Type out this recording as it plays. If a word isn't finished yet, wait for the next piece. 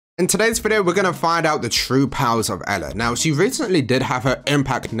In today's video, we're gonna find out the true powers of Ella. Now, she recently did have her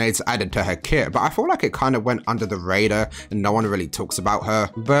impact nades added to her kit, but I feel like it kind of went under the radar and no one really talks about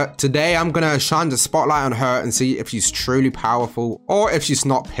her. But today, I'm gonna shine the spotlight on her and see if she's truly powerful or if she's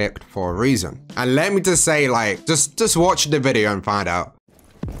not picked for a reason. And let me just say, like, just watch the video and find out.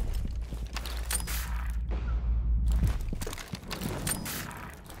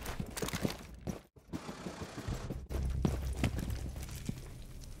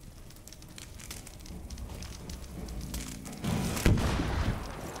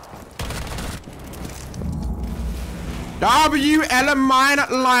 W Ella mine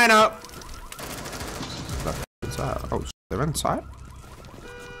lineup. What's that? Oh, they're inside.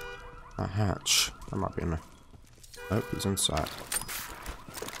 A hatch. That might be in there. Nope, he's inside.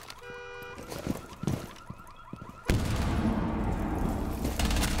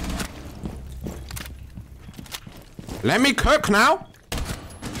 Let me cook now.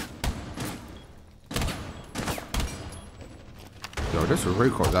 Yo, this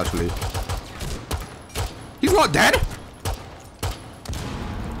recoil's actually. He's not dead.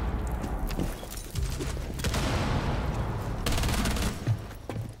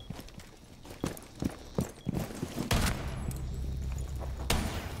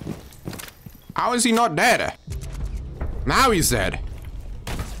 How is he not dead? Now he's dead.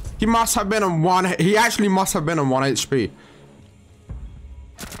 He must have been on one. He actually must have been on 1 HP.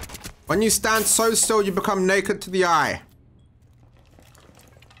 When you stand so still, you become naked to the eye.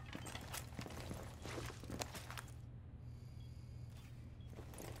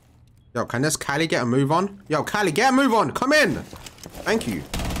 Yo, can this Callie get a move on? Yo, Callie, get a move on. Come in. Thank you.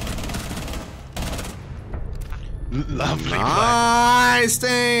 Lovely. Nice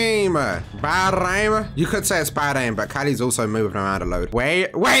aim. Bad aim. You could say it's bad aim, but Callie's also moving around a load.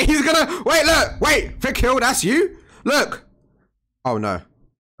 Wait, he's gonna. Wait, look. Wait, Thaqil, that's you? Look. Oh, no.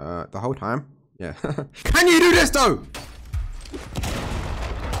 The whole time? Yeah. Can you do this, though?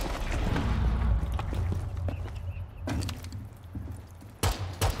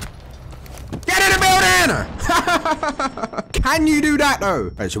 Get in the building! Can you do that,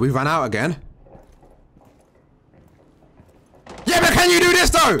 though? Hey, should we run out again? Yeah, but can you do this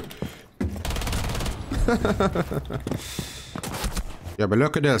though? Yeah, but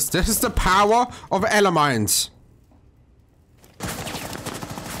look at this. This is the power of Ella mines.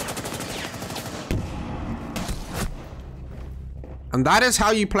 And that is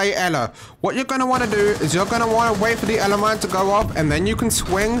how you play Ella. What you're gonna want to do is you're gonna want to wait for the Ella mine to go off, and then you can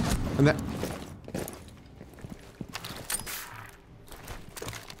swing, and then.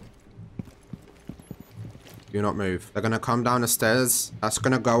 Do not move. They're gonna come down the stairs. That's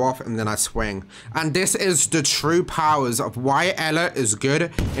gonna go off and then I swing. And this is the true powers of why Ella is good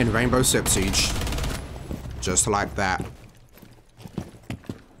in Rainbow Six Siege. Just like that.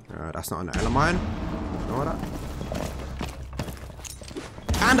 That's not an Ella mine. Ignore that.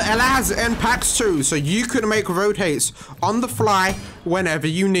 And Ella has impacts too, so you can make rotates on the fly whenever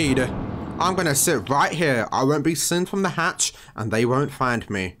you need. I'm gonna sit right here. I won't be seen from the hatch and they won't find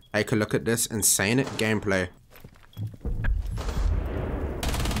me. Take a look at this insane gameplay.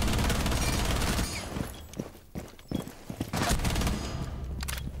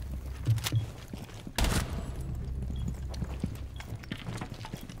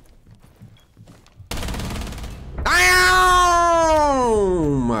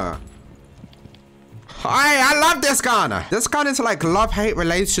 I love this gun. This gun is like love-hate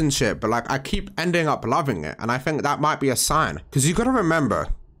relationship, but like I keep ending up loving it, and I think that might be a sign. Because you gotta remember,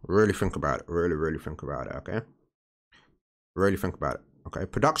 really think about it. Really think about it, okay? Really think about it. Okay,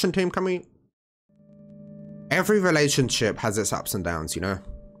 production team, can we? Every relationship has its ups and downs, you know?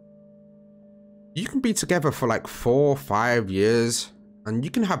 You can be together for like 4 or 5 years, and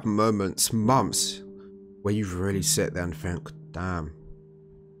you can have moments, months, where you really sit there and think, damn,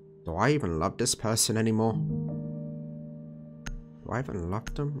 do I even love this person anymore? Do I even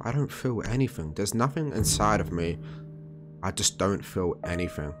love them? I don't feel anything. There's nothing inside of me. I just don't feel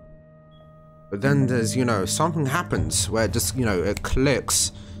anything. But then there's, you know, something happens where it just, you know, it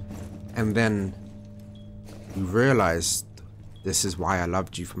clicks. And then you realize this is why I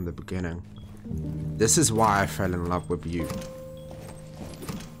loved you from the beginning. This is why I fell in love with you.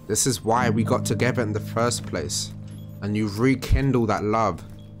 This is why we got together in the first place. And you rekindle that love.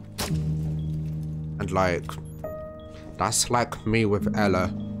 And like, that's like me with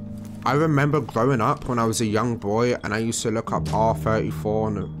Ella. I remember growing up when I was a young boy and I used to look up R34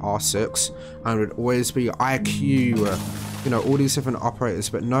 and R6 and it would always be IQ, you know, all these different operators,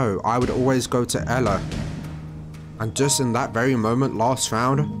 but no, I would always go to Ella. And just in that very moment, last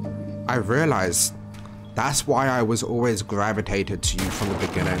round, I realized That's why I was always gravitated to you from the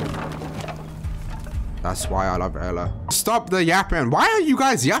beginning. That's why I love Ella. Stop the yapping. Why are you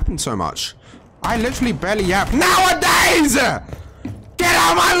guys yapping so much? I literally barely yap nowadays! Get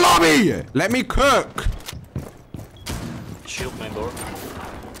out of my lobby! Let me cook. Shield main door.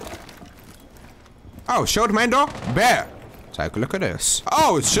 Oh, shield main door? Bet. Take a look at this.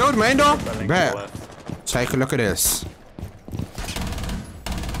 Oh, it's shield main door? Bet. Take a look at this.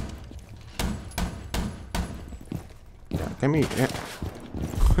 Yeah, give me it.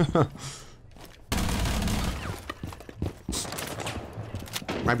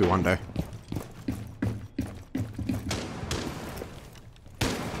 Maybe one day.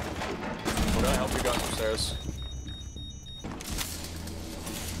 Can I help you guys upstairs?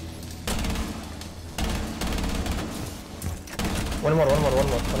 One more.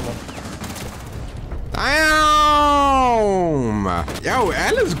 Damn! Yo,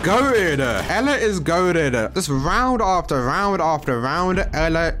 Ella's goated. Ella is goated. Just round after round after round,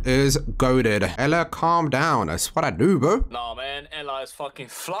 Ella is goated. Ella, calm down. That's what I do, bro. Nah, man, Ella is fucking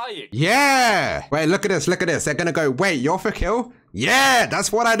flying. Yeah! Wait, look at this, look at this. They're gonna go, wait, you're for kill? Yeah,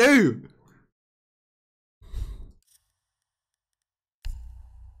 that's what I do.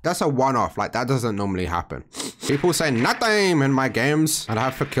 That's a one-off, like that doesn't normally happen. People say nothing in my games and I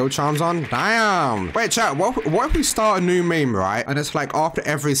have for kill charms on. Damn. Wait, chat, what if we start a new meme, right? And it's like after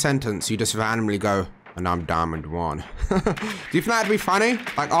every sentence, you just randomly go, and I'm diamond 1. Do you think that'd be funny?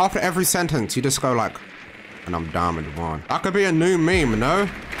 Like after every sentence, you just go like, and I'm diamond 1. That could be a new meme, no?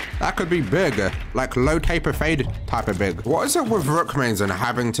 That could be big, like low taper fade type of big. What is it with rook mains and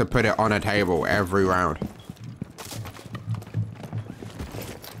having to put it on a table every round?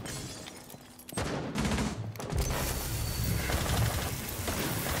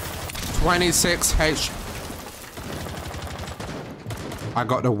 26H. I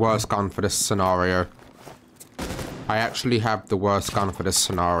got the worst gun for this scenario. I actually have the worst gun for this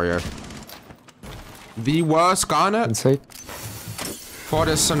scenario. The worst gun Inside. for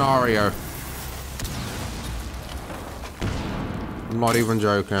this scenario. I'm not even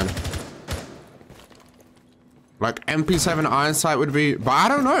joking. Like MP7 iron sight would be, but I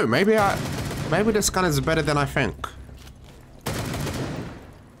don't know. Maybe this gun is better than I think.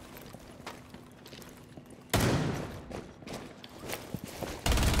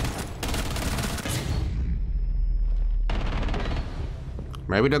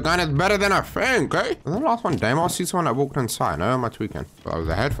 Maybe the gun is better than I think, eh? Was the last one Dame? I see someone that walked inside. No, am I tweaking? But I was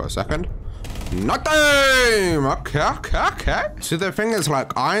ahead for a second. Nothing! Okay. So the thing is,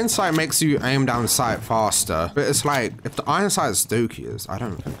 like, iron sight makes you aim down sight faster. But it's like, if the iron sight is dookies, I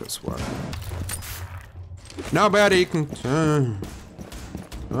don't think it's worth it. Nobody can turn.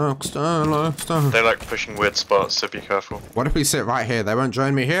 They like pushing weird spots, so be careful. What if we sit right here? They won't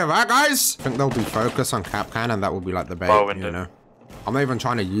join me here, right, guys? I think they'll be focused on Capcan, and that will be like the bait, you know? I'm not even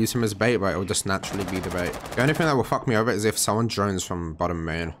trying to use him as bait, but it will just naturally be the bait. The only thing that will fuck me over is if someone drones from bottom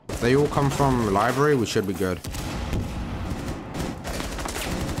main. If they all come from library, we should be good.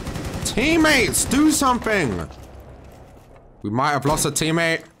 Teammates, do something! We might have lost a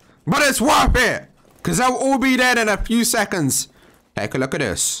teammate, but it's worth it! Because they'll all be dead in a few seconds. Take a look at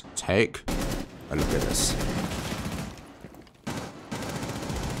this. Take a look at this.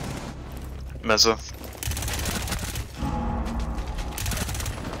 Mezza.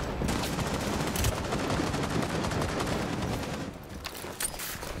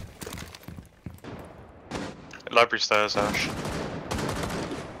 Library stairs, Ash.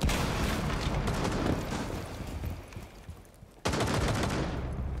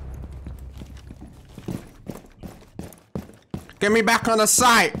 Get me back on the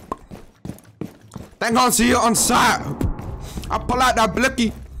site. They're gonna see you on site. I'll pull out that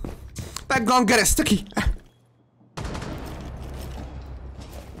blicky. They're gonna get it sticky.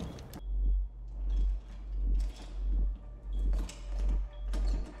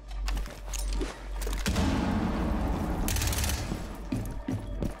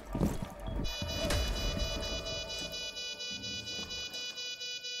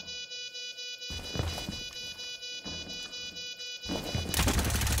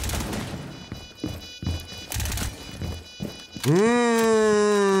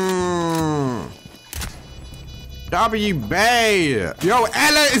 W Bay. Yo,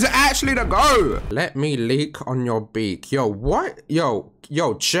 Ella is actually the go. Let me leak on your beak. Yo, what? Yo,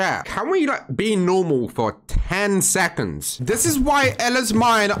 chat. Can we like be normal for 10 seconds? This is why Ella's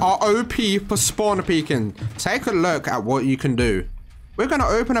mine are OP for spawn peeking. Take a look at what you can do. We're gonna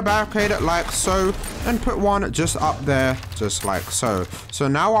open a barricade like so and put one just up there, just like so. So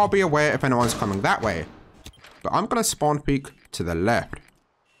now I'll be aware if anyone's coming that way. But I'm gonna spawn peek to the left.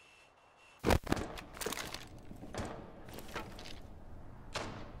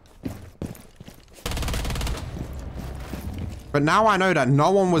 But now I know that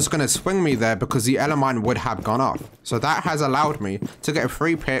no one was going to swing me there because the Elemine would have gone off. So that has allowed me to get a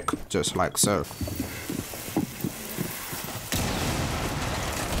free pick just like so.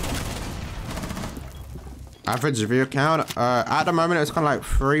 Average view count, at the moment it's kind of like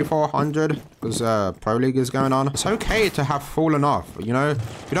 300-400 because Pro League is going on. It's okay to have fallen off, you know?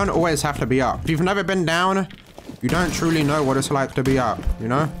 You don't always have to be up. If you've never been down, you don't truly know what it's like to be up, you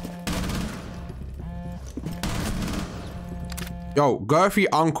know? Yo, Girthy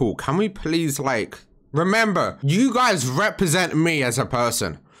Uncle, can we please, like, remember, you guys represent me as a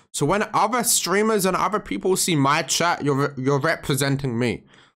person. So when other streamers and other people see my chat, you're representing me.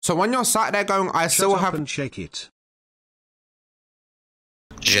 So when you're sat there going, I still have... and shake it.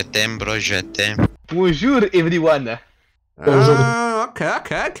 Je t'aime, bro, je t'aime. Bonjour, everyone.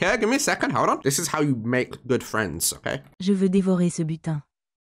 Okay. Give me a second. Hold on. This is how you make good friends, okay? Je veux dévorer ce butin.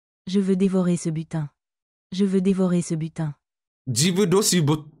 Je veux dévorer ce butin. Je veux dévorer ce butin.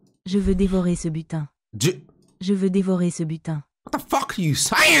 Je veux dévorer ce butin. Je veux dévorer ce butin. What the fuck are you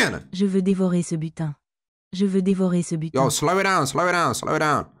saying? Je veux dévorer ce butin. Je veux dévorer ce butin. Yo, slow it down.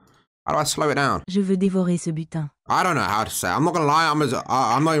 How do I slow it down? Je veux dévorer ce butin. I don't know how to say it. I'm not gonna lie, I'm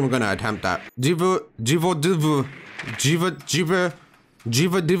not even gonna attempt that. Jiva diva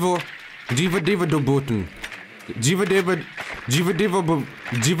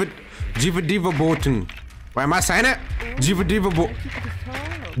boten. Wait, am I saying it? Jiva diva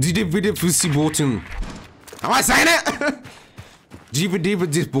pussy boten. Am I saying it? Jiva diva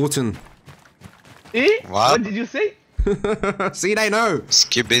just boten. What did you say? See, they know.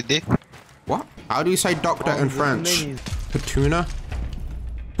 Skibidi. What? How do you say doctor in French? Petuna?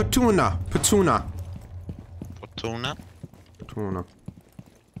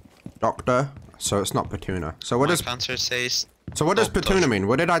 Doctor. So it's not Petuna. So what does Cancer says. So what does doctor. Petuna mean?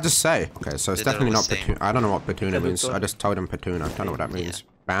 What did I just say? Okay, so it's definitely not Literally Petuna. I don't know what Petuna means. I just told him Petuna. I don't know what that means.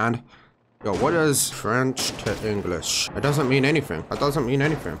 Band. Yo, what is French to English? It doesn't mean anything. That doesn't mean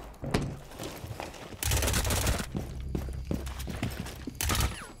anything.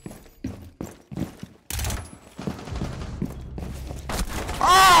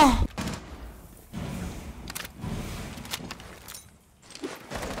 Oh!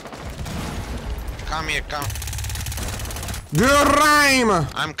 Come here, come. Good rhyme!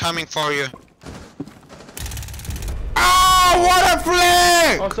 I'm coming for you. Oh, what a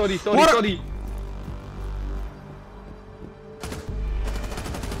flick! Oh, sorry.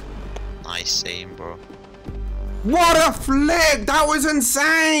 Nice aim, bro. What a flick! That was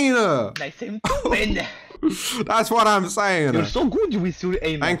insane! Nice aim to win. That's what I'm saying. You're so good with your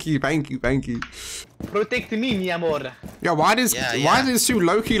aim. Thank you. Protect me, mi amor. Yo, why is these two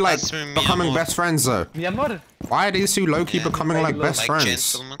low-key like That's me, mi becoming amor. best friends though? Mi amor. Why are these two low-key becoming like best Like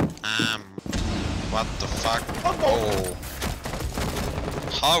friends? gentlemen. What the fuck? Oh.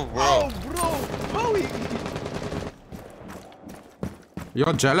 How, bro? Bro.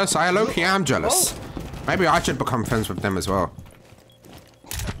 You're jealous? I low-key am jealous. Maybe I should become friends with them as well.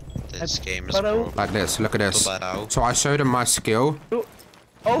 This game is bro. Like this, look at this. So I showed him my skill.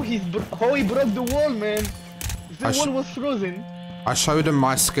 Oh, he broke the wall, man. The wall was frozen. I showed him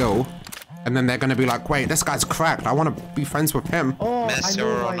my skill. And then they're gonna be like, wait, this guy's cracked. I wanna be friends with him. Oh, Messi I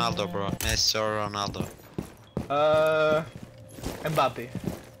or know Ronaldo, bro? Messi or Ronaldo? Mbappe.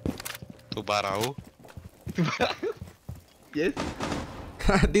 Tubarão. Yes?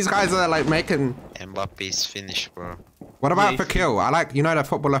 These guys are like making... Mbappe is finished, bro. What about Thaqil? I like, you know that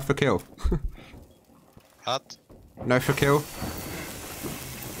footballer Thaqil? What? No Thaqil?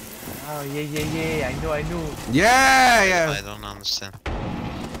 Oh, yeah. I know. Yeah. I don't understand.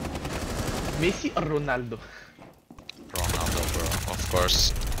 Messi or Ronaldo? Ronaldo, bro. Of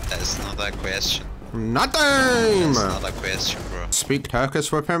course. That's not a question. Nothing! That's not a question, bro. Speak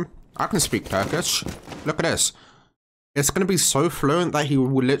Turkish with him? I can speak Turkish. Look at this. It's gonna be so fluent that he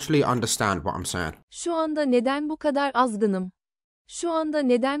will literally understand what I'm saying. Şu anda neden bu kadar azgınım? Şu anda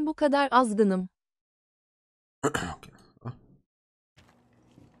neden bu kadar azgınım?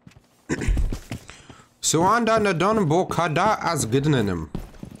 Şu anda neden bu kadar azgınım?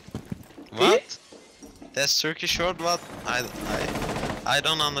 What? That's Turkish word, what? I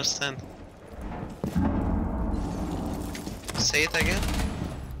don't understand. Say it again.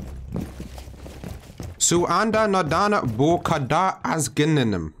 Şu anda neden bu kadar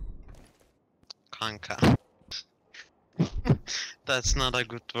azgınım? Kanka. That's not a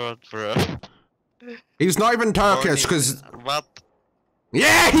good word, bro. He's not even Turkish, because... What?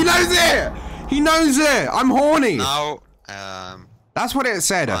 Yeah, he knows it! He knows it! I'm horny! Now, That's what it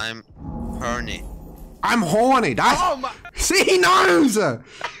said. I'm horny. I'm horny. That's... Oh my... See, he knows!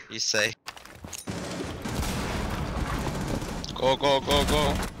 You say. Go, go, go,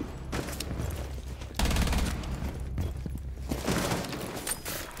 go.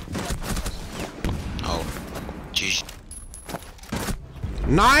 Oh, GG.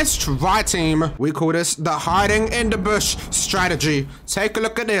 Nice try, team. We call this the hiding in the bush strategy. Take a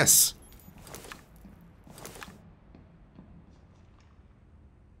look at this.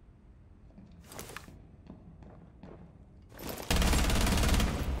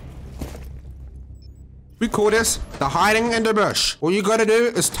 We call this the hiding in the bush. All you gotta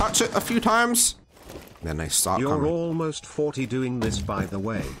do is touch it a few times, then they start You're coming. almost 40 doing this, by the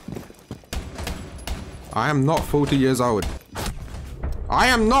way. I am not 40 years old. I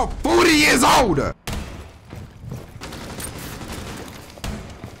am not 40 years old!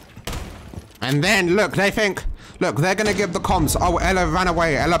 And then, look, they think, look, they're gonna give the comms. Oh, Ella ran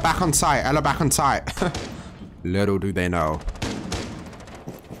away. Ella back on site. Ella back on site. Little do they know.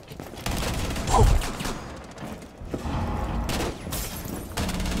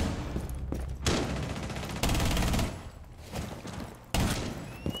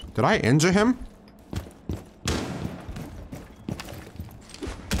 Did I injure him?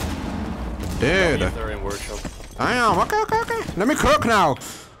 Dude. If they're in workshop. I am. Okay, okay, okay. Let me cook now.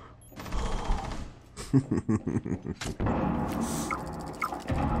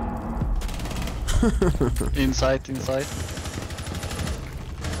 Inside.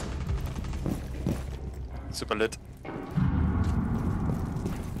 Super lit.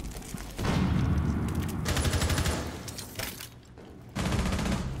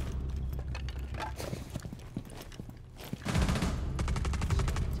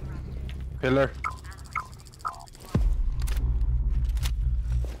 Pillar.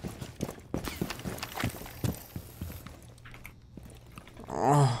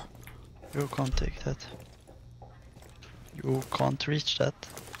 Oh. You can't take that. You can't reach that.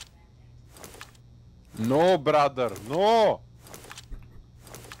 No, brother, no!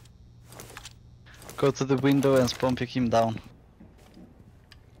 Go to the window and spawn pick him down.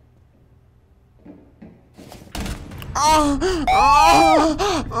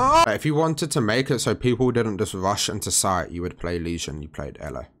 If you wanted to make it so people didn't just rush into site, you would play Legion, you played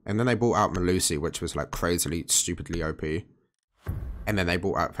Ella. And then they brought out Melusi, which was like crazily, stupidly OP. And then they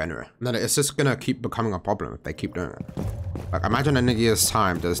brought out Fenrir. And then it's just gonna keep becoming a problem if they keep doing it. Like, imagine in a year's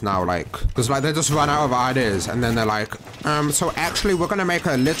time, there's now like, because like they just run out of ideas, and then they're like, so actually we're gonna make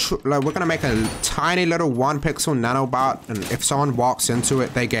a tiny little 1 pixel nanobot, and if someone walks into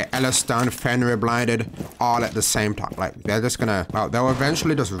it, they get Ella stunned, Fenrir blinded, all at the same time. Like, they're just gonna, well, they'll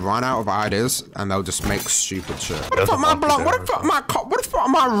eventually just run out of ideas, and they'll just make stupid shit. What the fuck my block? What the fuck my what the fuck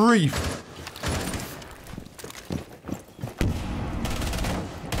my reef?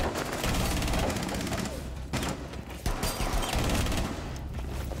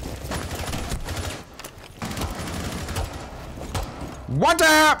 What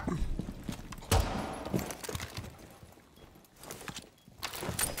up?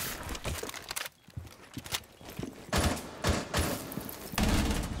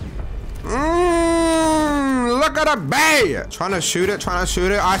 Look at the bay. Trying to shoot it,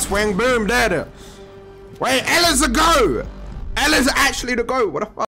 I swing, boom, dead. Wait, Ella's the go. Ella's actually the go. What the fuck?